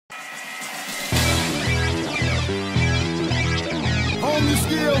your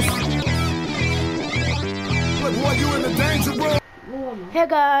skills. Look, boy, you in the danger, bro. Hey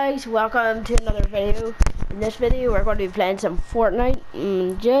guys, welcome to another video. In this video, we're going to be playing some Fortnite.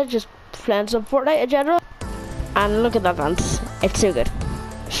 Yeah, just playing some Fortnite in general. And look at that dance. It's so good.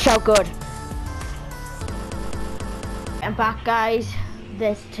 So good. I'm back, guys.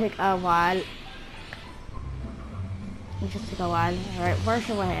 This took a while. It just took a while. Alright, where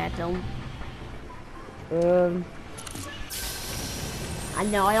should I head to? I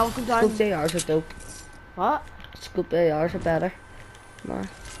know I don't go down. Scoop ARs are dope. What? Scoop ARs are better. No.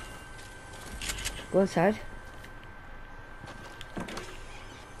 Go inside.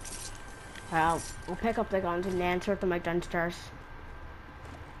 Well, we'll pick up the guns and then sort them out downstairs.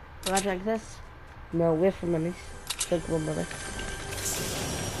 Will I drink this? No, wait for minis. Drink one minute.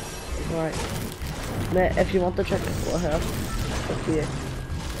 Right. Mate, if you want to drink it, go ahead. Up to you.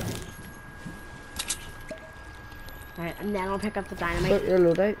 Alright, and then I'll pick up the dynamite. Put your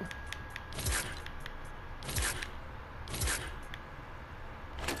loadout.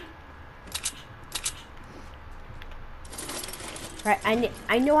 Right,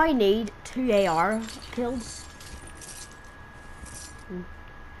 I know I need 2 AR kills.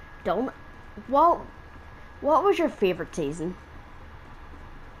 Don't. What was your favorite season?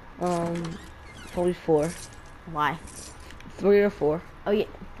 Probably 4. Why? 3 or 4. Oh yeah,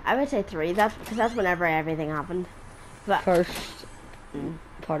 I would say 3. That's because that's whenever everything happened. But First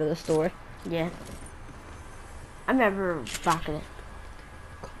part of the story. yeah, I remember back in it.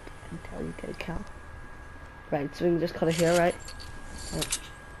 Until you get a kill. Right, so we can just cut it here, right? Right.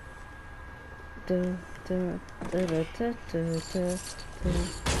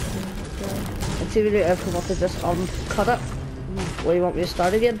 Let's see if we do it if we want to just cut it. What do you want me to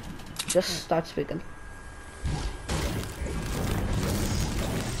start again? Just start speaking.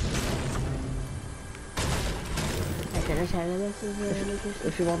 I didn't tell you this is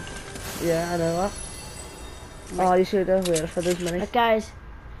If you want. Yeah, I know that. Oh, you should have waited for those minis. But guys,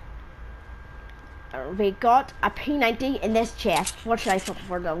 we got a P90 in this chest. What should I put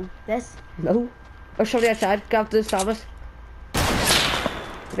for them? This? No. Or somebody outside. Grab the Thomas.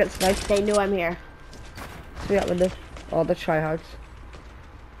 Get sniped. They know I'm here. See that window. Oh, the tryhards.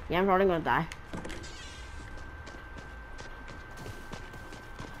 Yeah, I'm probably gonna die.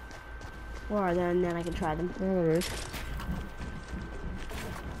 Where are they? And then I can try them. On the roof.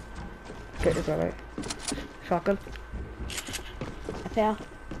 Get your gun out. Shotgun. I fell.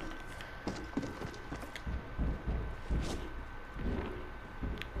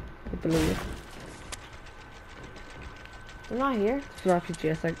 Get below you. They're not here. It's an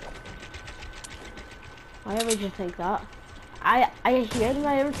RPG, I think. Why would you think that? I hear them,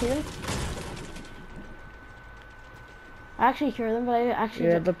 I never see them. I actually hear them, but I actually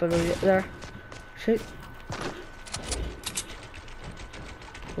Yeah, but below you. There. Shoot.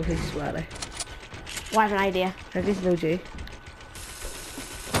 Oh, he's sweaty. I have an idea. I think he's an OG.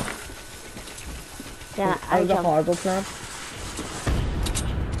 Then I I have a jump. horrible plan.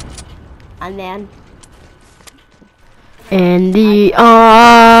 And then in the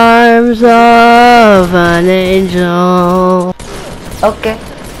arms of an angel. Okay.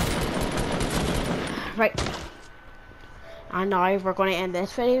 Right. And now we're going to end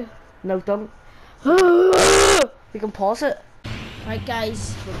this video. No, don't. You can pause it. Right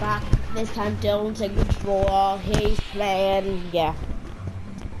guys, we're back. This time Dylan's in control. He's playing, yeah.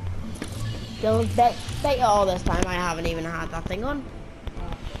 Dylan's bet all this time. I haven't even had that thing on.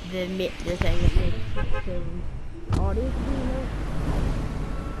 The thing that makes the audio, you know.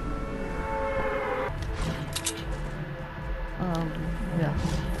 Yeah.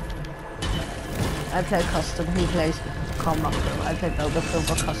 I play custom, he plays combat. I play build up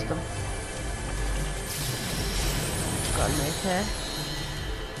over custom. Got a make it.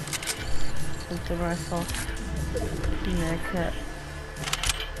 Something rifle. Make it.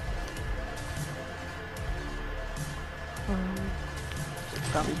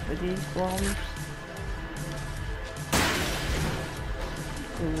 Got biggie bombs.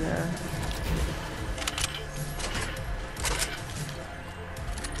 Yeah.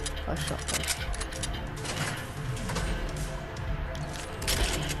 I shot them.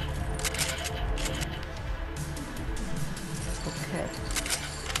 Okay.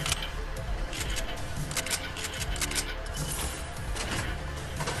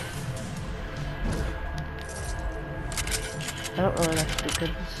 I don't really like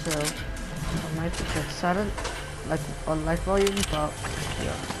speaking, so I might be good silent, like on light volume, but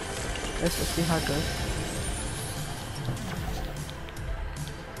yeah. Let's just see how it goes.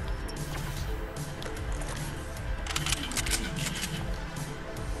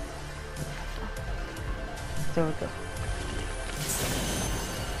 There we go.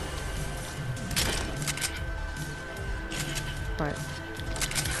 Right.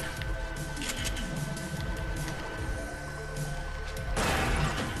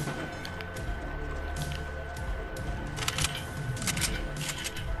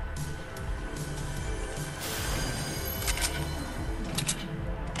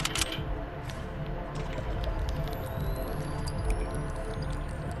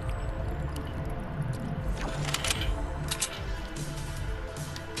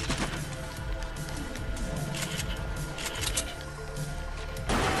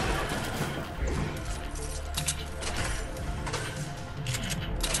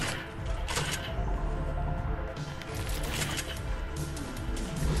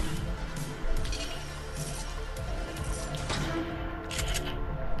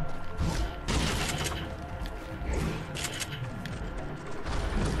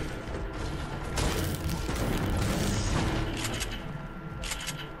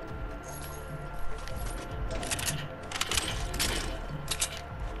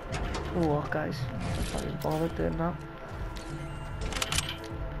 Oh, guys, I can't bother doing that.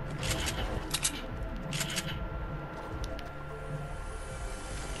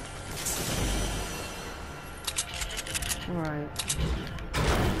 Right.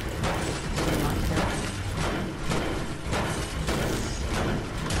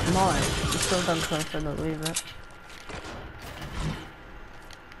 Mine, it's still done close for another wee bit.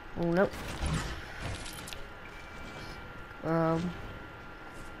 Oh, nope.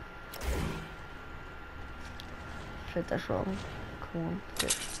 Shit, that's wrong. Come on,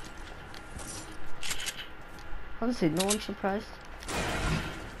 good. Honestly, no one's surprised.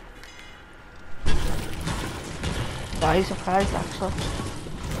 Why are you surprised, actually?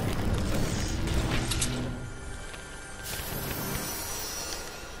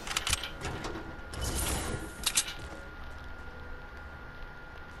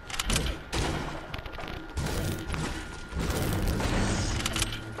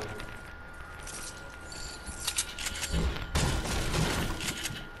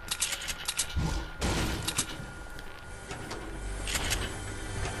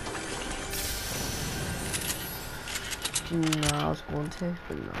 No, I was going to,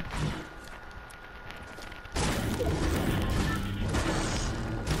 but no.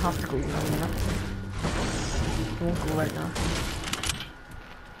 I have to go now, you know. I won't go right now.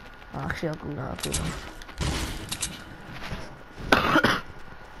 Actually, I'll go now, I'll go now.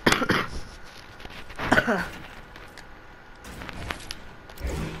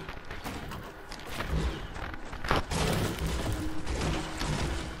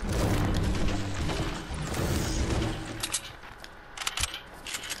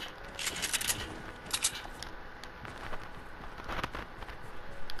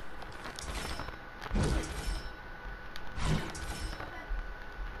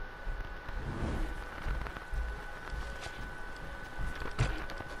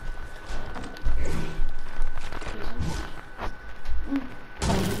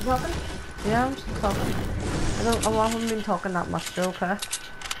 Talking? Yeah, I'm still talking. I haven't been talking that much though, okay?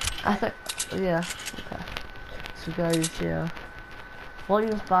 I think, yeah, okay. So guys, yeah.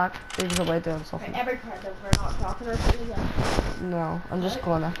 Volume's back, David's away doing something. Every part that we're not talking or something like that. No, I'm just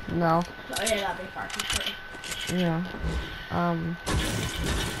gonna, no. Oh yeah, that'd be far too short. Yeah. I'm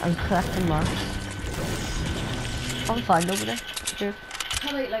collecting marks. I'm fine over there. Good.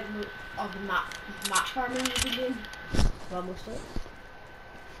 Probably like of the map farming you've been doing. Well, most of it.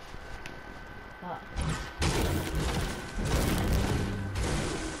 But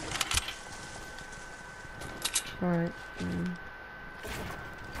Alright.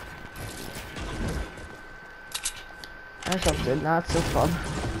 I stopped doing that, it's so fun.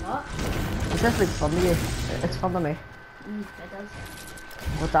 what? It's definitely fun to you. It's fun to me. It does.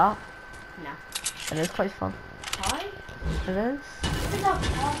 With that, No. it is quite fun. Why? It is. It's not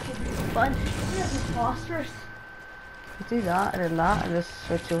possible. Fun. It's phosphorus. You do that and then that and just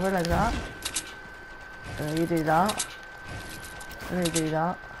switch over like that. And then you do that. And then you do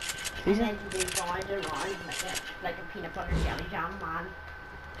that. And then you do round and round like a peanut butter jelly jam man.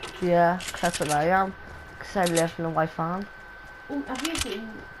 Yeah, that's what I am. Because I live in a white fan. Oh, have you seen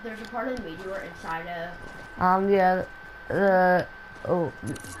there's a part of the meteor inside a... Yeah,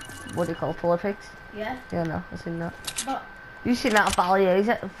 what do you call it, polar pigs? Yeah? Yeah, no, I've seen that. But... You seen that Valley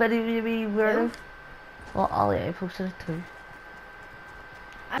video really weird? No. Well, Ollie posted it too.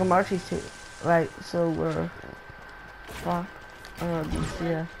 I'm actually too. Right, so we're back.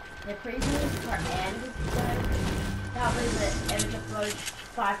 Yeah. The previous part ended, that was it. It was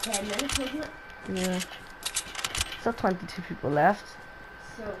about 5-10 minutes, wasn't it? Yeah. Still 22 people left.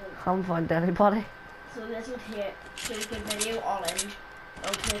 So... Haven't found anybody. So this will take the video all in.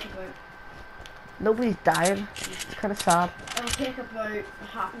 It'll take about Nobody's dying. It's kind of sad. It'll take about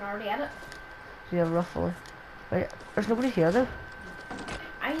half an hour to edit. Yeah, roughly. Wait, there's nobody here though.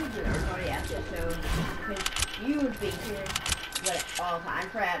 I need to learn how to edit it, so because you would be here with all the time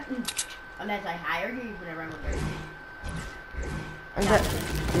for editing, unless I hire you whenever I'm under. And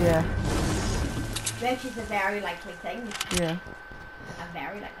yeah. Which is a very likely thing. Yeah. A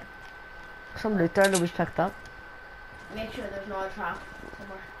very likely. Some loot there nobody's picked up. Make sure there's no trap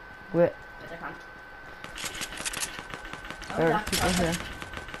somewhere. Wait, But I can't. there are that's people here.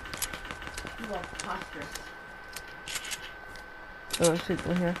 You are preposterous. There are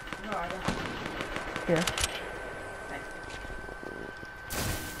people here. Where are they? Here. Right.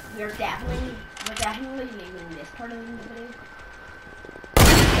 We're definitely leaving this part of the video.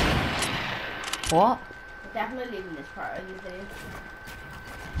 What? We're definitely leaving this part of the video.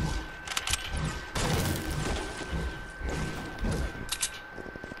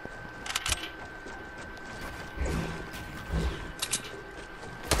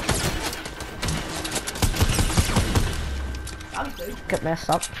 That was good. Get messed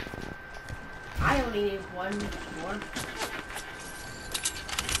up. I only need one more.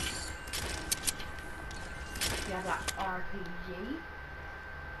 You have that RPG.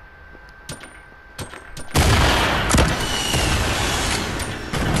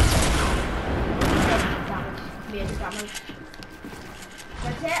 Major damage.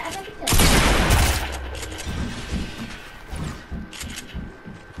 That's it, I think it's it.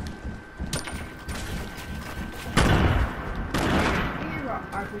 Here are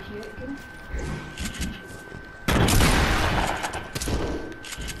RPG again.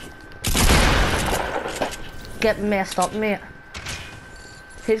 Get messed up, mate.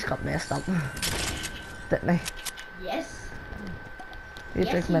 He's got messed up. Didn't he? Yes. You Yes,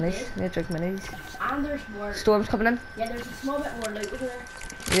 drink he minis. did. You drink minis. And there's more. Storm's coming in. Yeah, there's a small bit more loot over there.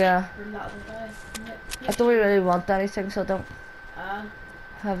 Yeah. Than that other guy. I don't really want anything, so I don't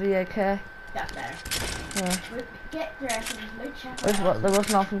have the AK. That's better. Yeah. But get the rest of his loot, check it There's out. what? There was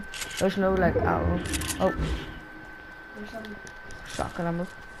nothing. There's no like arrow. Oh, There's some. shotgun ammo.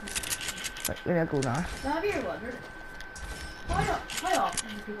 Right, we need to go now. Now have you ever wondered how often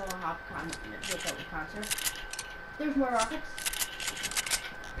do people have with cancer? There's more rockets.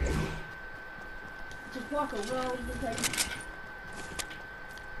 Just walk over all the things.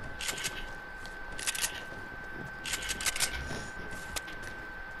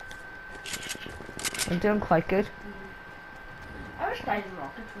 I'm doing quite good. I wish guys and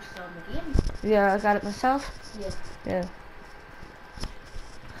rockets were still in the game. Yeah, I got it myself. Yeah. Yeah.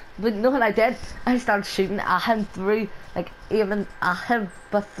 But you know what I did? I started shooting at him through, like aiming at him,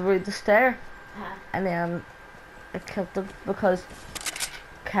 but through the stair. And then I killed him because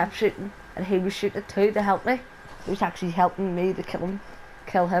I kept shooting and he was shooting too to help me. He was actually helping me to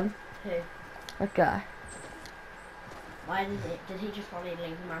kill him. Who? That guy. Why did he just want to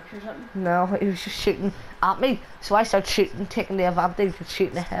leave the marks or something? No, he was just shooting at me. So I started shooting, taking the advantage of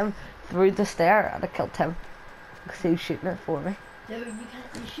shooting at him through the stair, and I killed him because he was shooting it for me. No, you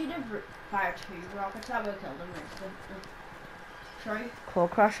should have fired 2 rockets. That would have killed him instantly. True. Claw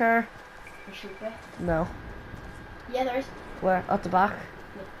crusher? There should be. No. Yeah, there is. Where? At the back?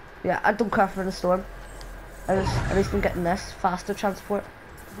 Yeah, I don't care for the storm. At least I'm getting this faster transport.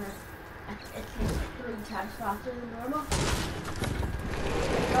 It's like 3 times faster than normal.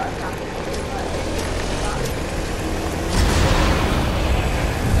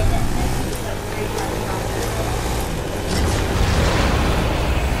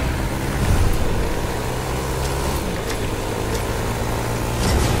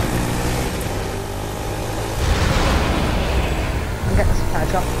 I'm getting this fire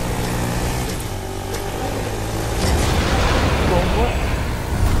truck. Going for it.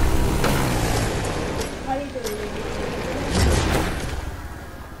 How do you do it?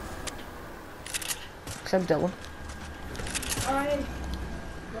 Cause I'm Dylan. Alright.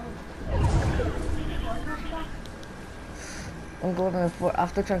 I'm going in for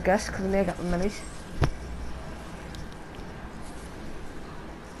after drink this because I need to get my minis.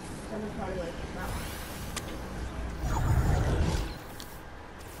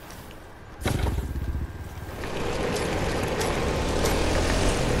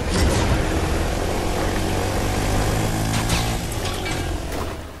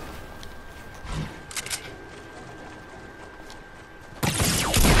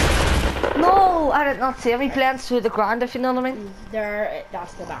 No, I did not see any planes through the ground, if you know what I mean.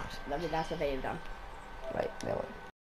 That's the max. That's the video done. Right, there we go.